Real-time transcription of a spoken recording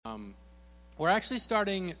We're actually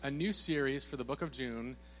starting a new series for the book of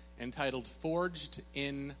June entitled Forged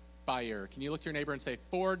in Fire. Can you look to your neighbor and say,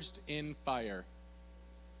 Forged in Fire?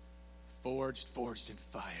 Forged in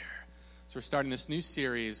fire. So we're starting this new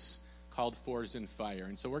series called Forged in Fire.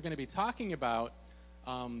 And so we're going to be talking about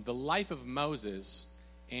the life of Moses,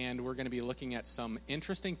 and we're going to be looking at some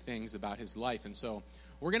interesting things about his life. And so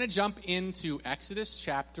we're going to jump into Exodus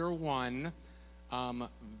chapter 1,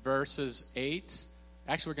 verses 8.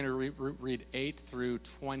 Actually, we're going to read 8 through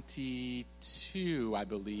 22, I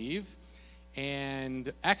believe.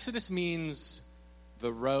 And Exodus means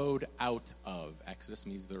the road out of. Exodus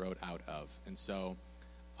means the road out of. And so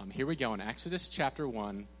here we go. In Exodus chapter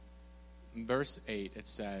 1, verse 8, it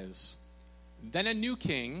says, "Then a new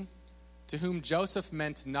king, to whom Joseph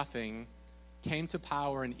meant nothing, came to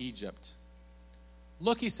power in Egypt.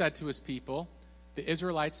 Look, he said to his people, the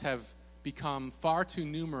Israelites have become far too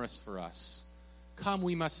numerous for us. Come,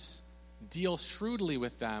 we must deal shrewdly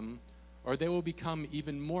with them, or they will become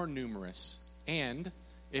even more numerous. And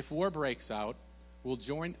if war breaks out, we'll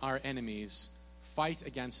join our enemies, fight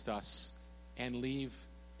against us, and leave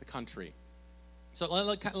the country." So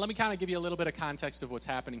let me kind of give you a little bit of context of what's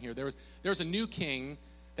happening here. There was a new king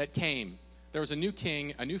that came. There was a new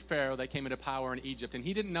king, a new Pharaoh that came into power in Egypt, and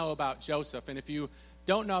he didn't know about Joseph. And if you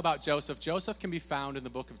don't know about Joseph, Joseph can be found in the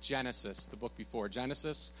book of Genesis, the book before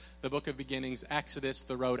Genesis, the book of beginnings, Exodus,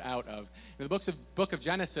 the road out of. In the book of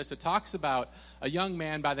Genesis, it talks about a young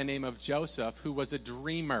man by the name of Joseph who was a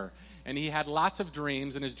dreamer. And he had lots of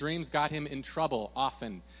dreams, and his dreams got him in trouble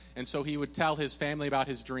often. And so he would tell his family about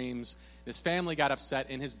his dreams. His family got upset,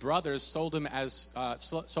 and his brothers sold him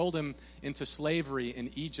into slavery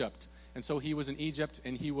in Egypt. And so he was in Egypt,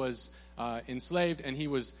 and he was enslaved, and he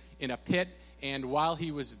was in a pit. And while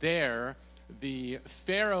he was there, the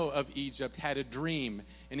Pharaoh of Egypt had a dream.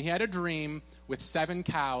 And he had a dream with 7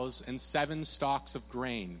 cows and 7 stalks of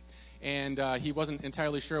grain. And he wasn't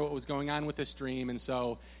entirely sure what was going on with this dream. And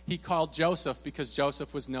so he called Joseph, because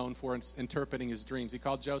Joseph was known for interpreting his dreams. He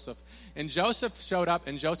called Joseph. And Joseph showed up,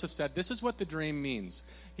 and Joseph said, "This is what the dream means."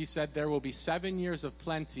 He said, "There will be 7 years of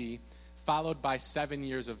plenty, followed by 7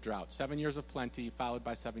 years of drought." 7 years of plenty, followed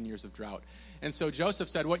by 7 years of drought. And so Joseph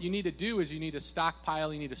said, what you need to do is you need to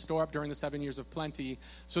stockpile, you need to store up during the 7 years of plenty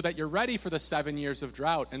so that you're ready for the 7 years of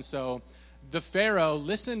drought. And so the Pharaoh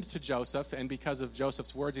listened to Joseph, and because of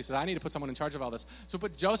Joseph's words, he said, I need to put someone in charge of all this. So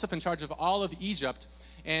put Joseph in charge of all of Egypt,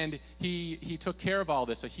 and he took care of all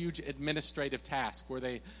this, a huge administrative task where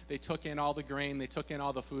they took in all the grain, they took in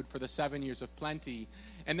all the food for the 7 years of plenty.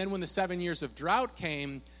 And then when the 7 years of drought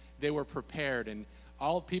came, they were prepared, and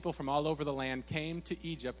all people from all over the land came to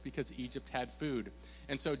Egypt because Egypt had food.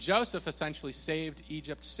 And so Joseph essentially saved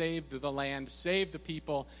Egypt, saved the land, saved the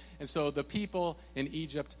people. And so the people in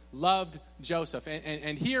Egypt loved Joseph.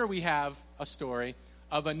 And here we have a story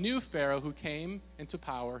of a new Pharaoh who came into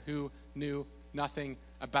power who knew nothing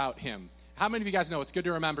about him. How many of you guys know it's good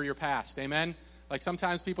to remember your past? Amen? Like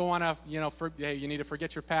sometimes people want to, hey, you need to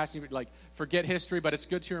forget your past, you forget history, but it's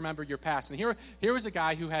good to remember your past. And here was a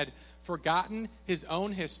guy who had forgotten his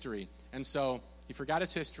own history. And so he forgot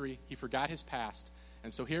his history, he forgot his past.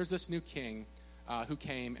 And so here's this new king who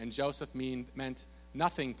came, and Joseph meant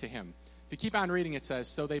nothing to him. If you keep on reading, it says,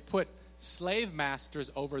 "So they put slave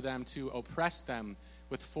masters over them to oppress them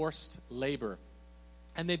with forced labor.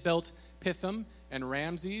 And they built Pithom and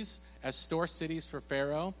Ramses as store cities for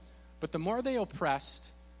Pharaoh. But the more they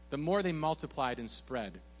oppressed, the more they multiplied and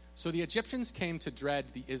spread. So the Egyptians came to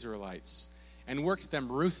dread the Israelites and worked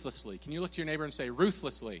them ruthlessly." Can you look to your neighbor and say,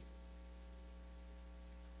 ruthlessly?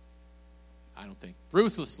 I don't think.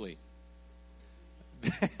 Ruthlessly.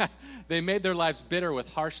 They made their lives bitter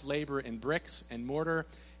with harsh labor in bricks and mortar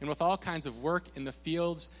and with all kinds of work in the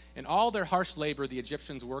fields. And all their harsh labor, the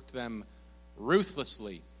Egyptians worked them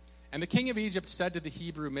ruthlessly. And the king of Egypt said to the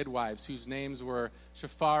Hebrew midwives, whose names were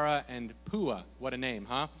Shiphrah and Puah. What a name,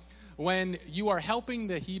 huh? "When you are helping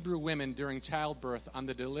the Hebrew women during childbirth on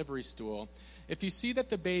the delivery stool, if you see that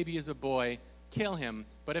the baby is a boy, kill him.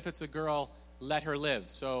 But if it's a girl, let her live."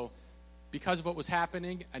 So because of what was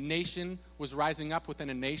happening, a nation was rising up within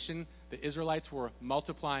a nation. The Israelites were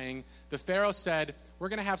multiplying. The Pharaoh said, we're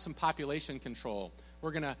going to have some population control.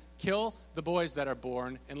 We're going to kill the boys that are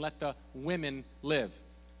born and let the women live.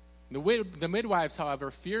 The midwives,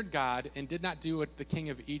 however, feared God and did not do what the king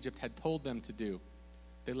of Egypt had told them to do.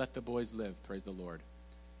 They let the boys live, praise the Lord.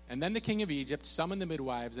 And then the king of Egypt summoned the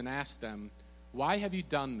midwives and asked them, "Why have you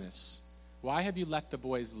done this? Why have you let the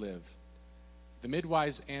boys live?" The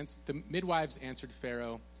midwives answered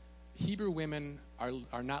Pharaoh, "Hebrew women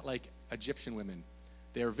are not like Egyptian women.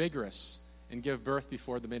 They are vigorous and give birth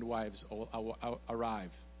before the midwives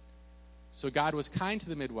arrive." So God was kind to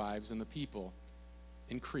the midwives, and the people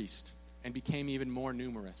increased and became even more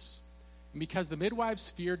numerous. And because the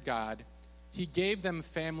midwives feared God, he gave them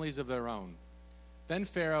families of their own. Then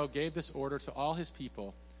Pharaoh gave this order to all his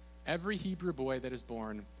people: every Hebrew boy that is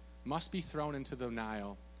born must be thrown into the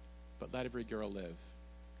Nile, but let every girl live.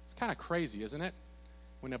 It's kind of crazy, isn't it?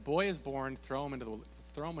 When a boy is born, throw him into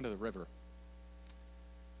the river.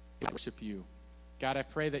 I worship you. God, I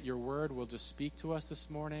pray that your word will just speak to us this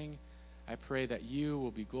morning. I pray that you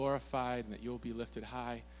will be glorified and that you will be lifted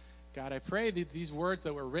high. God, I pray that these words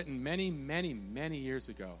that were written many, many, many years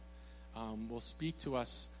ago will speak to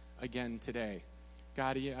us again today.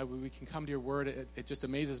 God, we can come to your word. It just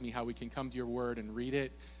amazes me how we can come to your word and read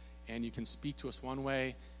it, and you can speak to us one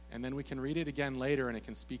way, and then we can read it again later, and it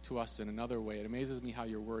can speak to us in another way. It amazes me how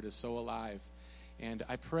your word is so alive. And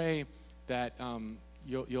I pray that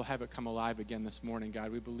you'll have it come alive again this morning,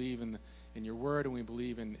 God. We believe in your word, and we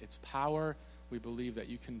believe in its power. We believe that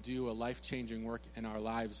you can do a life-changing work in our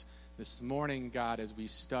lives this morning, God, as we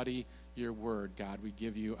study your word. God, we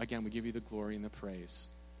give you the glory and the praise.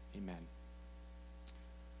 Amen.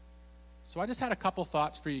 So I just had a couple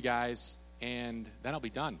thoughts for you guys, and then I'll be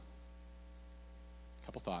done.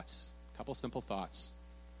 Couple simple thoughts.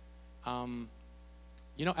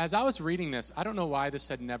 As I was reading this, I don't know why this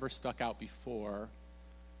had never stuck out before,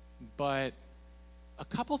 but a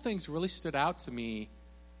couple things really stood out to me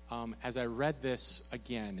as I read this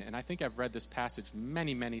again. And I think I've read this passage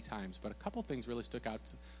many, many times, but a couple things really stood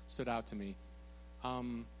out to me.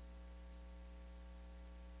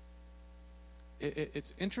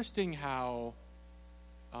 It's interesting how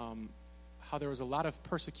there was a lot of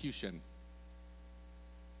persecution.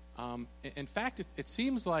 In fact, it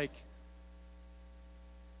seems like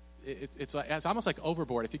it's almost like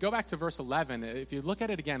overboard. If you go back to verse 11, if you look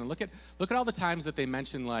at it again and look at all the times that they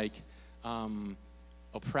mention like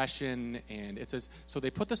oppression, and it says, so they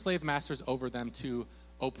put the slave masters over them to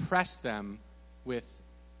oppress them with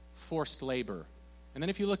forced labor. And then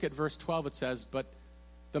if you look at verse 12, it says, but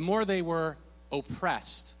the more they were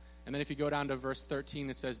oppressed. And then if you go down to verse 13,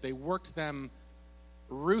 it says they worked them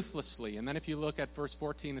ruthlessly. And then if you look at verse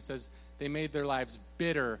 14, it says they made their lives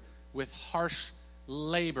bitter with harsh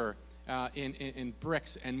labor in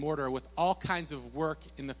bricks and mortar, with all kinds of work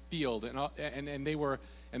in the field. And they were,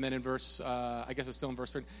 and then in verse, I guess it's still in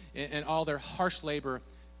verse 13, and all their harsh labor,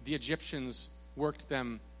 the Egyptians worked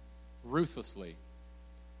them ruthlessly.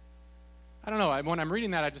 I don't know, when I'm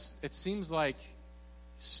reading that, it seems like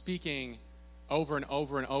speaking over and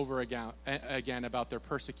over and over again about their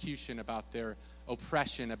persecution, about their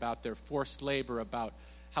oppression, about their forced labor, about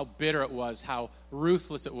how bitter it was, how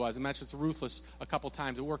ruthless it was. It mentions ruthless a couple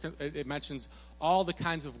times. It mentions all the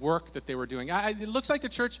kinds of work that they were doing. It looks like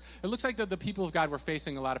the people of God were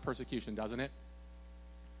facing a lot of persecution, doesn't it?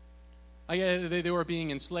 They were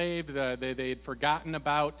being enslaved. They had forgotten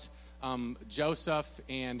about Joseph,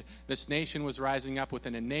 and this nation was rising up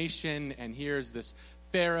within a nation, and here's this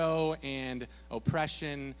Pharaoh, and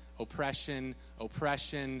oppression,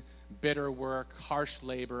 bitter work, harsh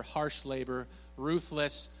labor,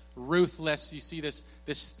 ruthless. You see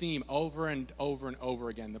this theme over and over and over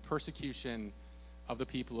again, the persecution of the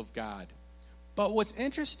people of God. But what's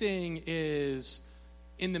interesting is,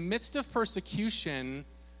 in the midst of persecution,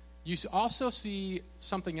 you also see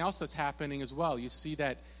something else that's happening as well. You see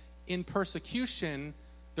that in persecution,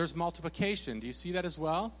 there's multiplication. Do you see that as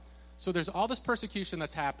well? So there's all this persecution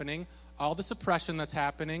that's happening, all this oppression that's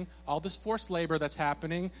happening, all this forced labor that's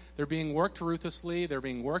happening. They're being worked ruthlessly.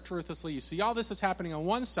 You see all this that's happening on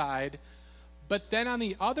one side, but then on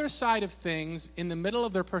the other side of things, in the middle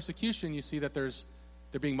of their persecution, you see that they're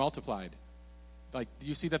being multiplied. Like,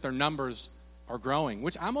 you see that their numbers are growing,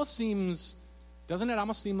 which doesn't it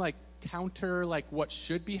almost seem like counter, like what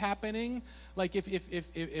should be happening? Like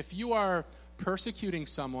if you are persecuting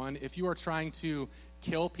someone, if you are trying to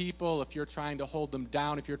kill people, if you're trying to hold them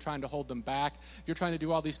down, if you're trying to hold them back, if you're trying to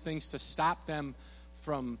do all these things to stop them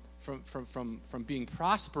from being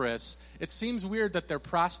prosperous, it seems weird that they're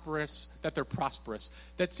prosperous.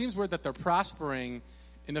 That seems weird that they're prospering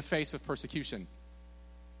in the face of persecution. You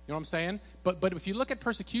know what I'm saying? But if you look at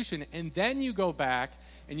persecution and then you go back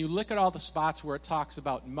and you look at all the spots where it talks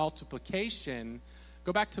about multiplication,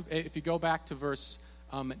 if you go back to verse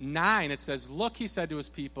 9, it says, "Look," he said to his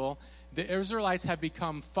people, "the Israelites have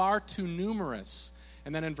become far too numerous."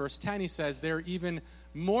 And then in verse 10, he says, "They're even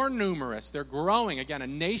more numerous." They're growing. Again, a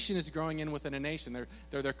nation is growing in within a nation.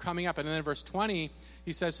 They're coming up. And then in verse 20,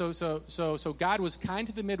 he says, so God was kind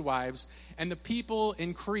to the midwives, and the people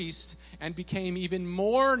increased and became even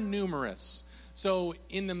more numerous. So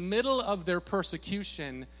in the middle of their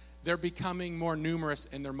persecution, they're becoming more numerous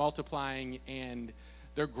and they're multiplying and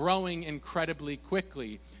they're growing incredibly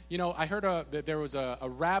quickly. You know, I heard that there was a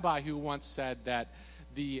rabbi who once said that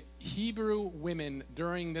the Hebrew women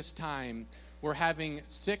during this time were having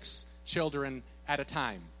 6 children at a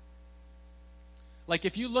time. Like,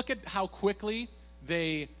 if you look at how quickly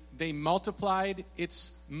they multiplied,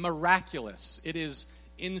 it's miraculous. It is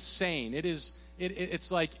insane.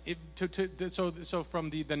 It's like so from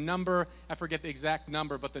the number, I forget the exact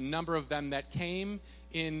number, but the number of them that came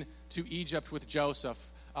into Egypt with Joseph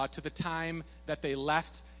to the time that they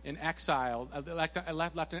left in exile,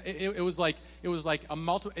 it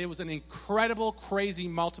was an incredible, crazy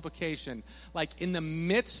multiplication. Like, in the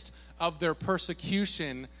midst of their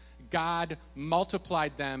persecution, God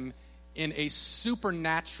multiplied them in a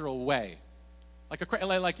supernatural way. Like the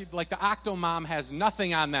Octomom has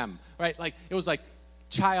nothing on them, right? Like, it was like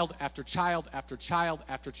child after child after child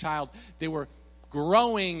after child. They were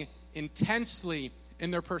growing intensely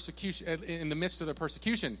in their persecution, in the midst of their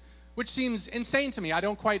persecution, which seems insane to me. I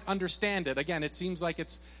don't quite understand it. Again, it seems like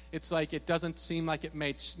it's like it doesn't seem like it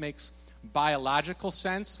makes biological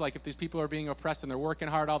sense. Like, if these people are being oppressed and they're working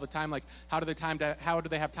hard all the time, like, how do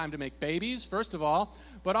they have time to make babies, first of all?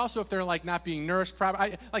 But also, if they're like not being nourished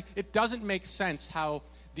properly, it doesn't make sense how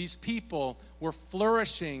these people were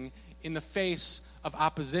flourishing in the face of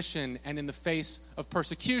opposition and in the face of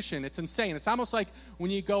persecution. It's insane. It's almost like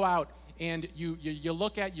when you go out and you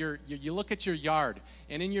look at your yard,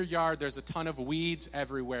 and in your yard there's a ton of weeds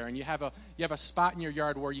everywhere, and you have a spot in your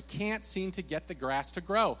yard where you can't seem to get the grass to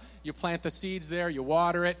grow. You plant the seeds there, you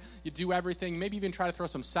water it, you do everything, maybe even try to throw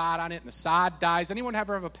some sod on it, and the sod dies. Anyone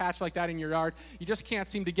ever have a patch like that in your yard? You just can't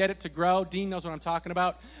seem to get it to grow. Dean knows what I'm talking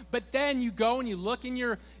about. But then you go and you look in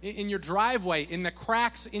your driveway, in the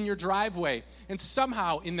cracks in your driveway, and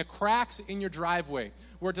somehow in the cracks in your driveway,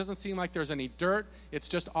 where it doesn't seem like there's any dirt, it's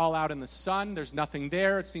just all out in the sun, there's nothing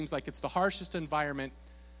there, it seems like it's the harshest environment,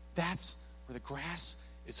 that's where the grass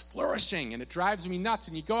is flourishing, and it drives me nuts.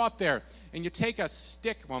 And you go out there, and you take a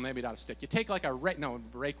stick, well, maybe not a stick, you take like a rake, no,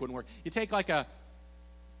 rake wouldn't work, you take like a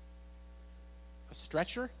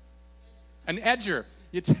stretcher? An edger.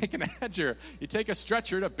 You take an edger. You take a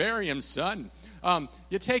stretcher to bury him, son.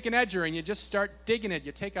 You take an edger and you just start digging it.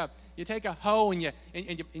 You take a hoe and you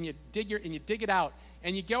dig it out.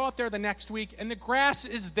 And you go out there the next week and the grass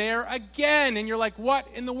is there again. And you're like, what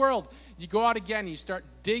in the world? You go out again and you start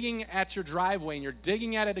digging at your driveway and you're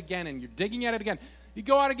digging at it again and you're digging at it again. You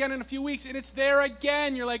go out again in a few weeks and it's there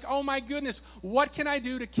again. You're like, oh my goodness, what can I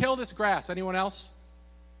do to kill this grass? Anyone else?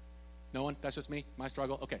 No one? That's just me? My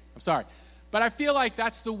struggle? Okay, I'm sorry. But I feel like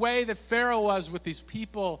that's the way that Pharaoh was with these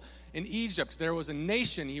people in Egypt. There was a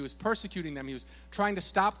nation. He was persecuting them. He was trying to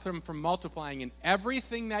stop them from multiplying. And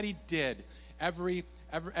everything that he did,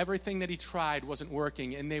 everything that he tried wasn't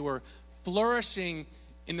working. And they were flourishing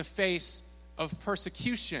in the face of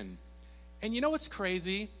persecution. And you know what's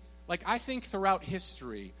crazy? Like, I think throughout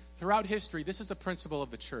history, this is a principle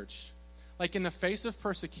of the church. Like, in the face of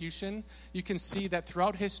persecution, you can see that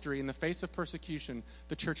throughout history, in the face of persecution,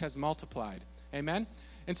 the church has multiplied. Amen?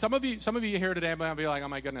 And some of you here today might be like, oh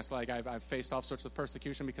my goodness, like I've faced all sorts of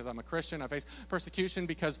persecution because I'm a Christian. I face persecution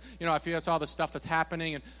because, I feel that's all the stuff that's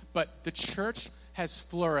happening. But the church has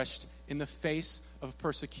flourished in the face of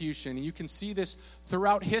persecution. And you can see this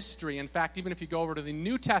throughout history. In fact, even if you go over to the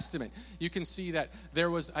New Testament, you can see that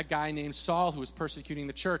there was a guy named Saul who was persecuting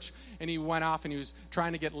the church. And he went off and he was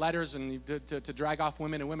trying to get letters and to drag off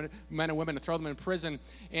men and women and throw them in prison.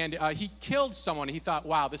 And he killed someone. He thought,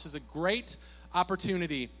 wow, this is a great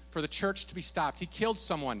opportunity for the church to be stopped. He killed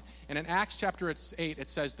someone. And in Acts chapter 8, it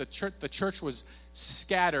says the church was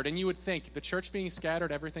scattered. And you would think the church being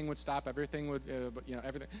scattered, everything would stop, everything would,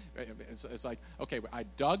 everything. It's like, okay, I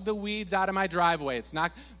dug the weeds out of my driveway. It's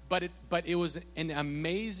not, but it was an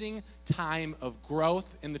amazing time of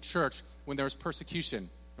growth in the church when there was persecution,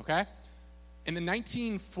 okay? In the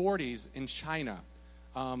 1940s in China,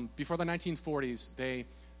 before the 1940s,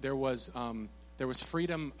 there was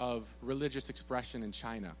freedom of religious expression in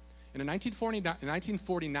China. And in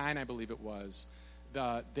 1949, I believe it was,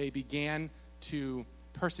 they began to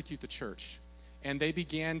persecute the church. And they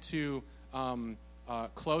began to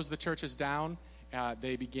close the churches down.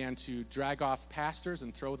 They began to drag off pastors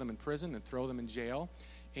and throw them in prison and throw them in jail.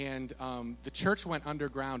 And the church went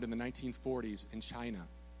underground in the 1940s in China.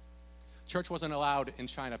 Church wasn't allowed in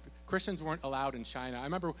China. Christians weren't allowed in China. I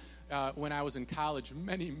remember when I was in college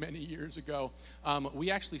many, many years ago,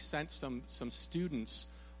 we actually sent some students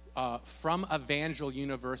from Evangel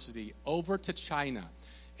University over to China.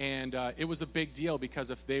 And it was a big deal because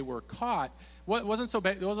if they were caught, it wasn't so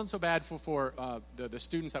bad for the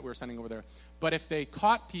students that we were sending over there. But if they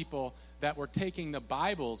caught people that were taking the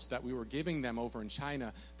Bibles that we were giving them over in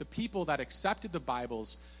China, the people that accepted the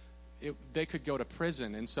Bibles, they could go to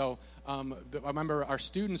prison. And so I remember our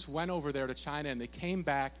students went over there to China, and they came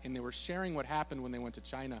back, and they were sharing what happened when they went to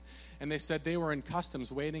China. And they said they were in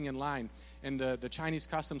customs waiting in line, and the Chinese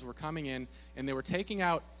customs were coming in, and they were taking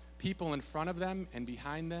out people in front of them and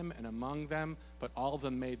behind them and among them, but all of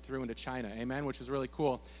them made through into China, amen, which was really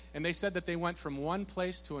cool. And they said that they went from one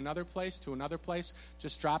place to another place,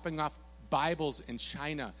 just dropping off Bibles in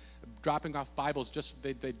China, dropping off Bibles.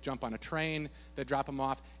 They'd jump on a train, they'd drop them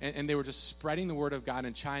off, and they were just spreading the word of God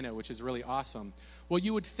in China, which is really awesome. Well,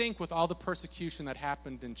 you would think with all the persecution that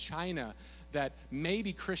happened in China that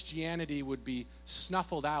maybe Christianity would be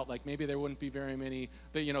snuffled out, like maybe there wouldn't be very many,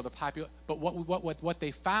 but what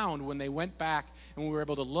they found when they went back and we were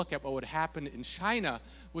able to look at what would happen in China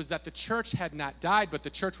was that the church had not died, but the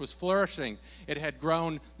church was flourishing. It had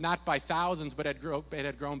grown not by thousands, but it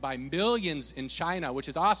had grown by millions in China, which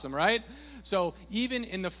is awesome, right? So even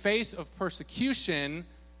in the face of persecution,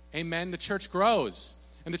 amen, the church grows.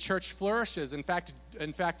 And the church flourishes. In fact,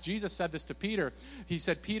 Jesus said this to Peter. He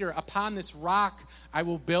said, Peter, upon this rock I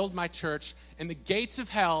will build my church, and the gates of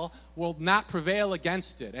hell will not prevail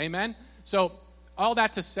against it. Amen? So all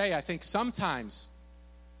that to say, I think sometimes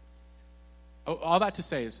in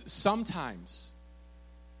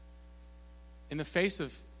the face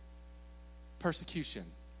of persecution,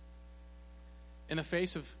 in the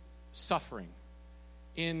face of suffering,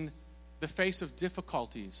 in the face of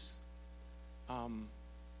difficulties,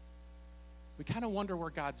 we kind of wonder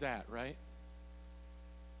where God's at, right?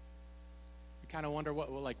 We kind of wonder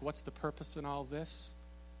what's the purpose in all this?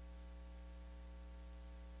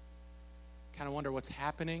 Kind of wonder what's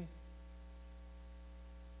happening.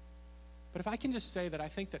 But if I can just say that I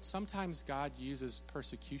think that sometimes God uses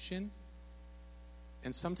persecution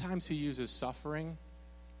and sometimes he uses suffering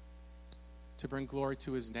to bring glory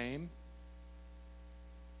to his name.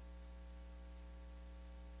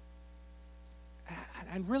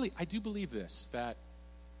 And really, I do believe this, that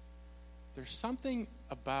there's something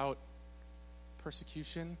about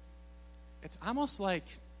persecution. It's almost like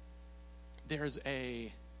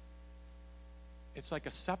it's like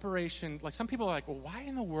a separation. Like some people are like, well, why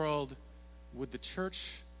in the world would the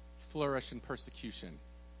church flourish in persecution?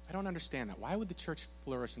 I don't understand that. Why would the church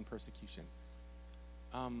flourish in persecution?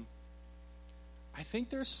 I think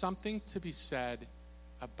there's something to be said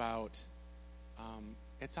about,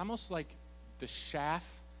 it's almost like the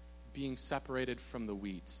chaff being separated from the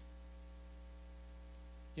wheat.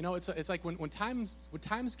 You know, it's like when times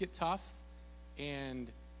get tough,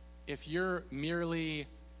 and if you're merely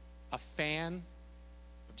a fan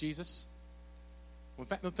of Jesus,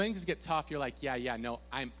 when things get tough, you're like, yeah, no,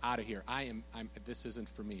 I'm out of here. This isn't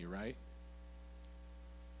for me, right?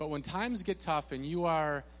 But when times get tough and you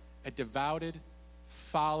are a devoted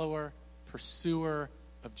follower, pursuer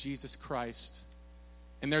of Jesus Christ,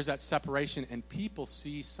 and there's that separation, and people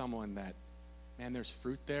see someone that, man, there's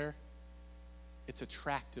fruit there, it's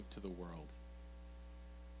attractive to the world.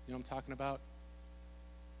 You know what I'm talking about?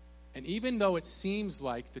 And even though it seems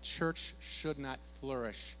like the church should not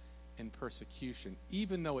flourish in persecution,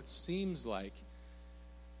 even though it seems like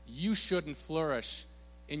you shouldn't flourish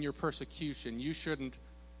in your persecution, you shouldn't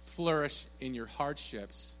flourish in your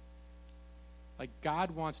hardships, like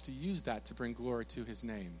God wants to use that to bring glory to his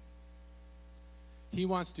name. He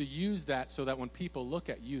wants to use that so that when people look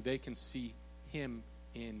at you, they can see him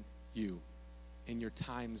in you, in your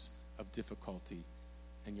times of difficulty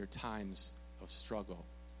and your times of struggle.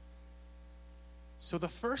 So the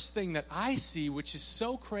first thing that I see, which is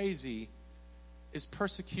so crazy, is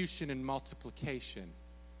persecution and multiplication.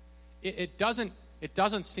 It doesn't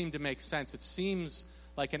seem to make sense. It seems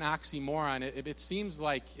like an oxymoron. It seems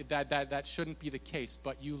like that shouldn't be the case.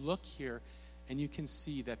 But you look here and you can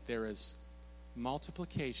see that there is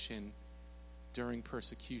multiplication during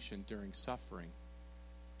persecution, during suffering.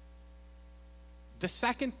 The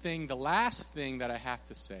second thing, the last thing that I have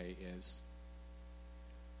to say is,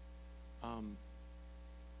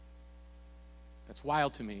 that's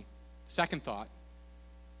wild to me. Second thought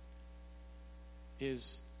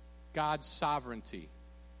is God's sovereignty.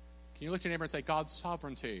 Can you look at your neighbor and say, God's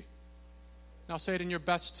sovereignty? Now say it in your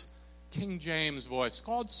best King James voice.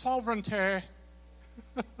 God's sovereignty.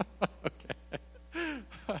 Okay.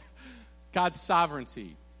 God's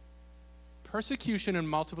sovereignty. Persecution and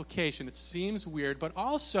multiplication, it seems weird, but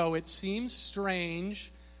also it seems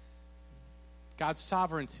strange. God's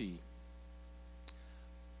sovereignty.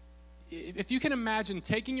 If you can imagine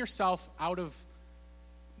taking yourself out of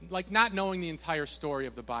like not knowing the entire story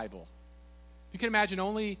of the Bible. You can imagine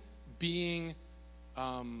only being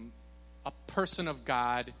a person of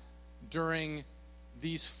God during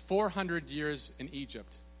these 400 years in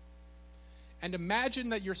Egypt. And imagine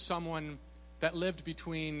that you're someone that lived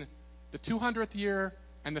between the 200th year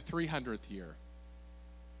and the 300th year.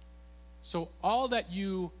 So all that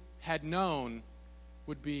you had known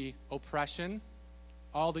would be oppression.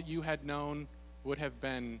 All that you had known would have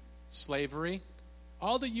been slavery.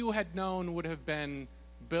 All that you had known would have been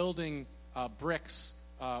building bricks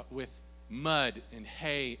with mud and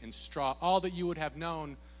hay and straw. All that you would have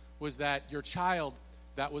known was that your child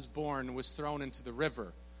that was born was thrown into the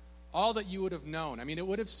river. All that you would have known. I mean, it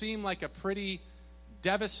would have seemed like a pretty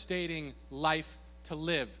devastating life to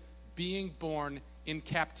live, being born in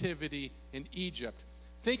captivity in Egypt,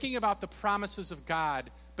 thinking about the promises of God,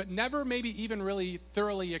 but never maybe even really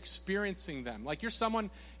thoroughly experiencing them. Like you're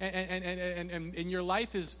someone, and your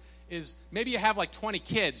life is maybe you have like 20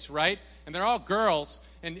 kids, right? And they're all girls,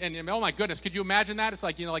 and oh my goodness, could you imagine that? It's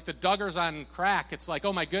like, like the Duggars on crack. It's like,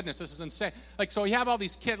 oh my goodness, this is insane. Like, so you have all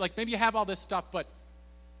these kids, like maybe you have all this stuff, but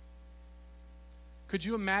could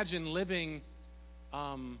you imagine living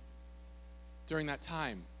during that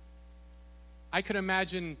time? I could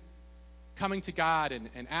imagine coming to God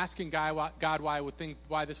and asking God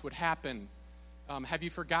why this would happen. Have you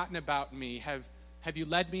forgotten about me? Have you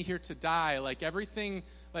led me here to die? Like everything,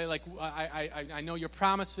 I know your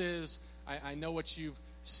promises. I know what you've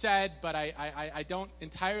said, but I don't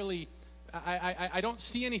entirely, I don't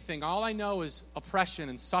see anything. All I know is oppression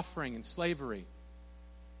and suffering and slavery.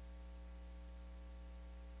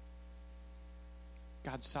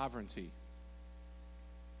 God's sovereignty.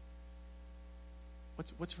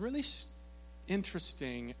 What's really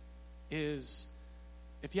interesting is,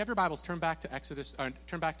 if you have your Bibles, turn back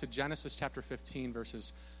to Genesis chapter 15,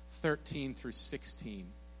 verses 13 through 16.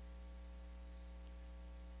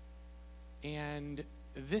 And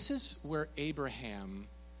this is where Abraham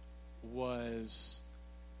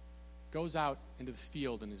goes out into the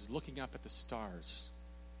field and is looking up at the stars.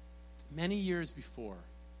 Many years before,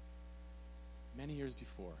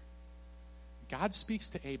 God speaks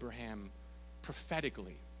to Abraham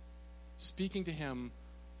prophetically, speaking to him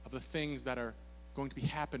of the things that are going to be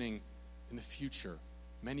happening in the future,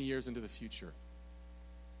 many years into the future.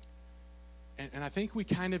 And I think we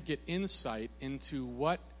kind of get insight into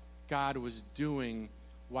what God was doing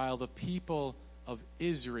while the people of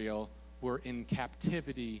Israel were in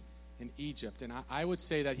captivity in Egypt. And I would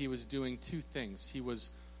say that he was doing two things. He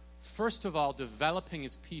was, first of all, developing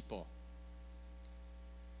his people.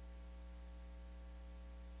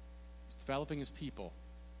 Developing his people.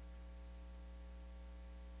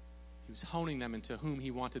 He was honing them into whom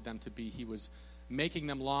he wanted them to be. He was making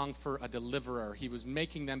them long for a deliverer. He was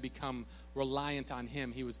making them become reliant on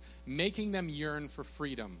him. He was making them yearn for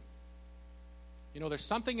freedom. There's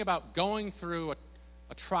something about going through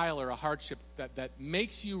a trial or a hardship that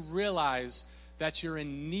makes you realize that you're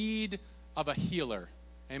in need of a healer.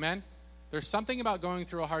 Amen? There's something about going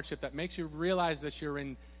through a hardship that makes you realize that you're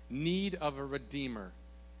in need of a redeemer.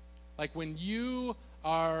 Like when you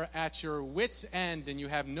are at your wit's end and you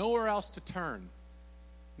have nowhere else to turn,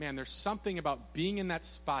 man, there's something about being in that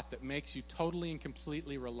spot that makes you totally and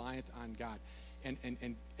completely reliant on God. And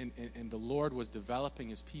the Lord was developing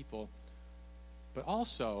his people, but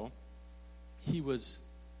also he was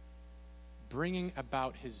bringing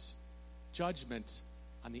about his judgment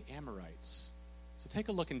on the Amorites. So take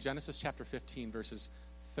a look in Genesis chapter 15, verses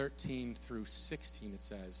 13 through 16, it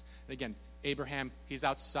says. And again, Abraham, he's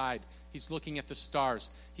outside. He's looking at the stars.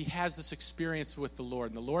 He has this experience with the Lord.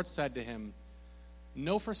 And the Lord said to him,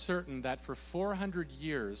 "Know for certain that for 400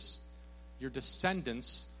 years your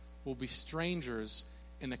descendants will be strangers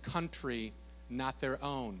in a country not their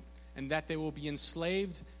own, and that they will be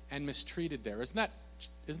enslaved and mistreated there." Isn't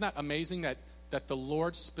that amazing that the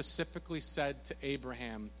Lord specifically said to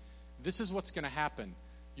Abraham, this is what's going to happen.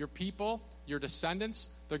 Your people, your descendants,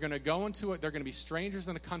 they're going to go into it. They're going to be strangers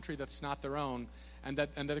in a country that's not their own, and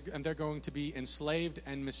they're going to be enslaved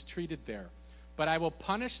and mistreated there. But I will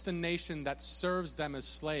punish the nation that serves them as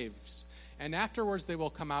slaves, and afterwards they will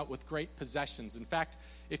come out with great possessions. In fact,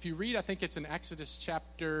 if you read, I think it's in Exodus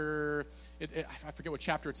chapter, I forget what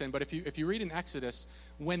chapter it's in, but if you read in Exodus,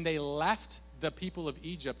 when they left the people of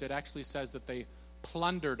Egypt, it actually says that they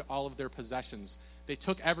plundered all of their possessions. They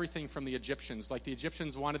took everything from the Egyptians. Like the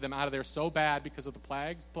Egyptians wanted them out of there so bad because of the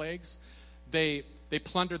plagues. They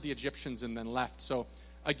plundered the Egyptians and then left. So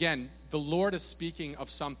again, the Lord is speaking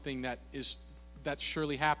of something that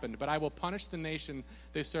surely happened. But I will punish the nation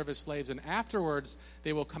they serve as slaves, and afterwards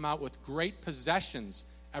they will come out with great possessions,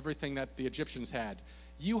 everything that the Egyptians had.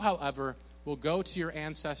 You, however, will go to your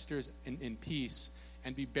ancestors in peace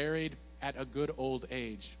and be buried at a good old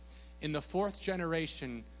age. In the 4th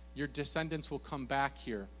generation, your descendants will come back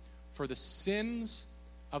here, for the sins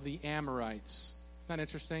of the Amorites," isn't that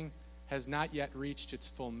interesting, "has not yet reached its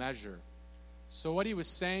full measure." So what he was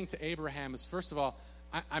saying to Abraham is, first of all,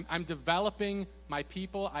 I'm developing my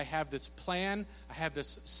people. I have this plan. I have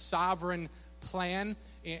this sovereign plan,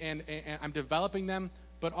 and I'm developing them.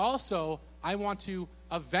 But also, I want to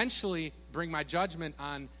eventually bring my judgment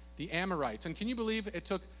on the Amorites. And can you believe it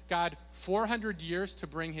took God 400 years to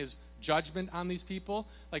bring his judgment on these people?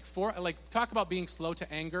 Talk about being slow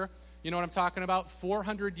to anger. You know what I'm talking about?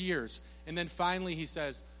 400 years. And then finally he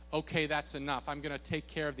says, okay, that's enough. I'm going to take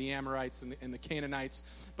care of the Amorites and the Canaanites.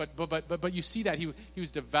 But you see that he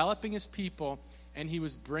was developing his people, and he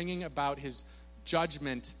was bringing about his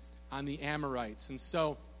judgment on the Amorites. And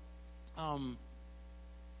so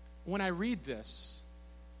when I read this,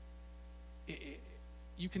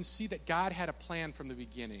 you can see that God had a plan from the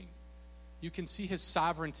beginning. You can see his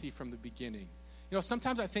sovereignty from the beginning. You know,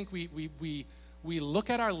 sometimes I think we look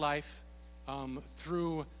at our life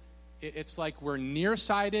through, it's like we're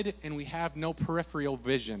nearsighted and we have no peripheral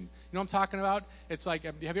vision. You know what I'm talking about? It's like,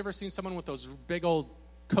 have you ever seen someone with those big old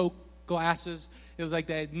Coke glasses? It was like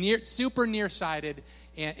that, super nearsighted,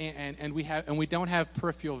 and we don't have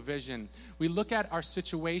peripheral vision. We look at our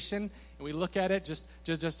situation and we look at it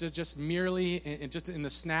just merely just in the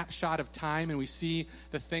snapshot of time, and we see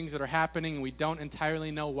the things that are happening, and we don't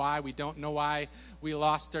entirely know why. We don't know why we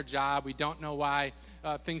lost our job. We don't know why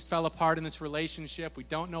things fell apart in this relationship. We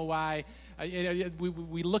don't know why.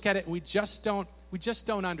 We look at it and we just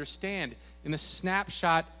don't understand in the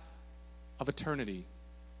snapshot of eternity.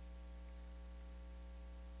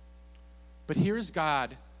 But here's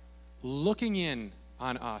God looking in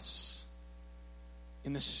on us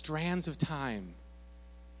in the strands of time.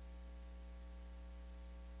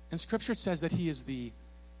 And Scripture says that he is the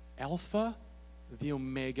Alpha, the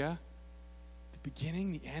Omega, the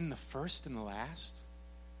beginning, the end, the first, and the last.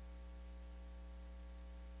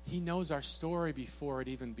 He knows our story before it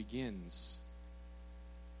even begins.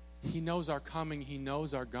 He knows our coming. He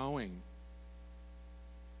knows our going.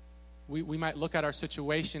 We might look at our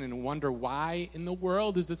situation and wonder, why in the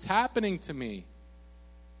world is this happening to me?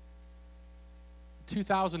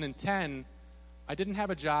 2010, I didn't have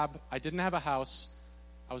a job. I didn't have a house.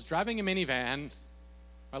 I was driving a minivan.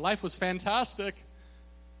 My life was fantastic.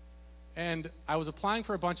 And I was applying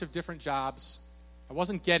for a bunch of different jobs. I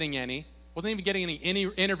wasn't getting any. Wasn't even getting any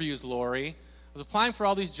interviews, Lori. I was applying for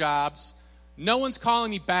all these jobs. No one's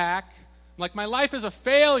calling me back. I'm like, my life is a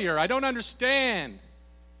failure. I don't understand.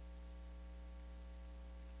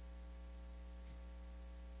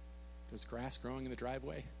 There's grass growing in the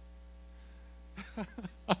driveway.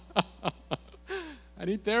 I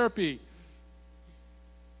need therapy.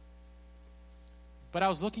 But I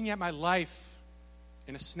was looking at my life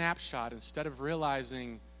in a snapshot instead of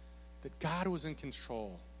realizing that God was in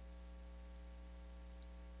control.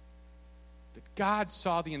 That God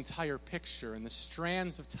saw the entire picture and the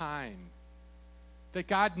strands of time. That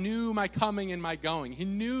God knew my coming and my going. He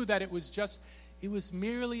knew that it was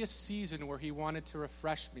merely a season where he wanted to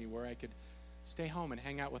refresh me, where I could stay home and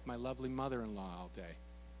hang out with my lovely mother-in-law all day.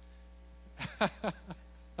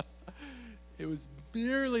 It was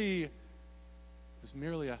merely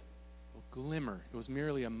a glimmer. It was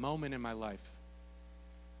merely a moment in my life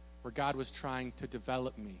where God was trying to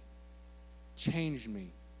develop me, change me,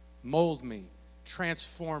 mold me,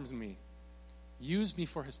 transform me, use me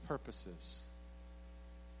for his purposes.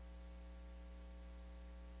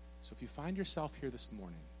 So if you find yourself here this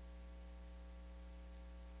morning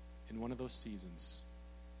in one of those seasons,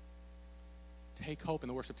 take hope, and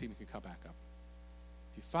the worship team can come back up.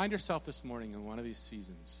 If you find yourself this morning in one of these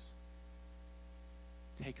seasons,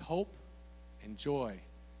 take hope and joy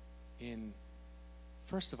in,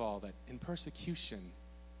 first of all, that in persecution,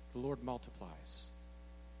 the Lord multiplies.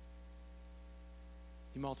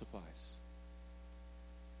 He multiplies.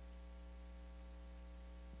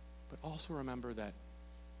 But also remember that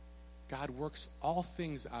God works all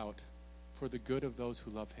things out for the good of those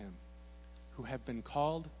who love him, who have been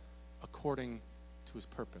called according to his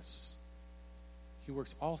purpose. He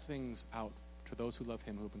works all things out to those who love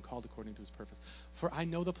him, who have been called according to his purpose. For I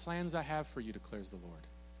know the plans I have for you, declares the Lord.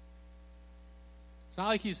 It's not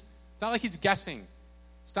like he's guessing.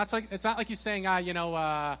 It's not like he's saying,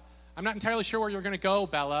 I'm not entirely sure where you're going to go,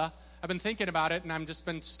 Bella. I've been thinking about it, and I've just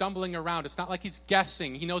been stumbling around. It's not like he's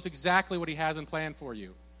guessing. He knows exactly what he has in plan for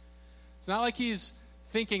you. It's not like he's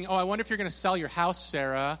thinking, I wonder if you're going to sell your house,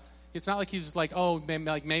 Sarah, It's not like he's like, oh,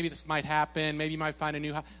 maybe this might happen. Maybe you might find a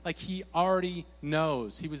new house. Like, he already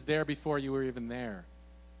knows. He was there before you were even there.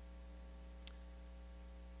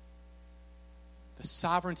 The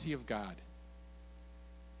sovereignty of God.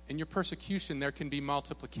 In your persecution, there can be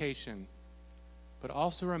multiplication. But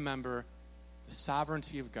also remember the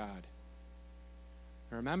sovereignty of God.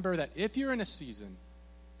 And remember that if you're in a season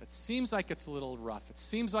that seems like it's a little rough, it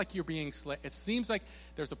seems like you're being it seems like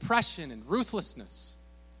there's oppression and ruthlessness,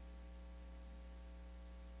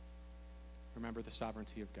 remember the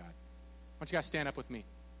sovereignty of God. Why don't you guys stand up with me?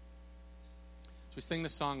 As we sing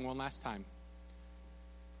this song one last time.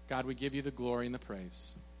 God, we give you the glory and the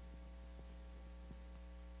praise.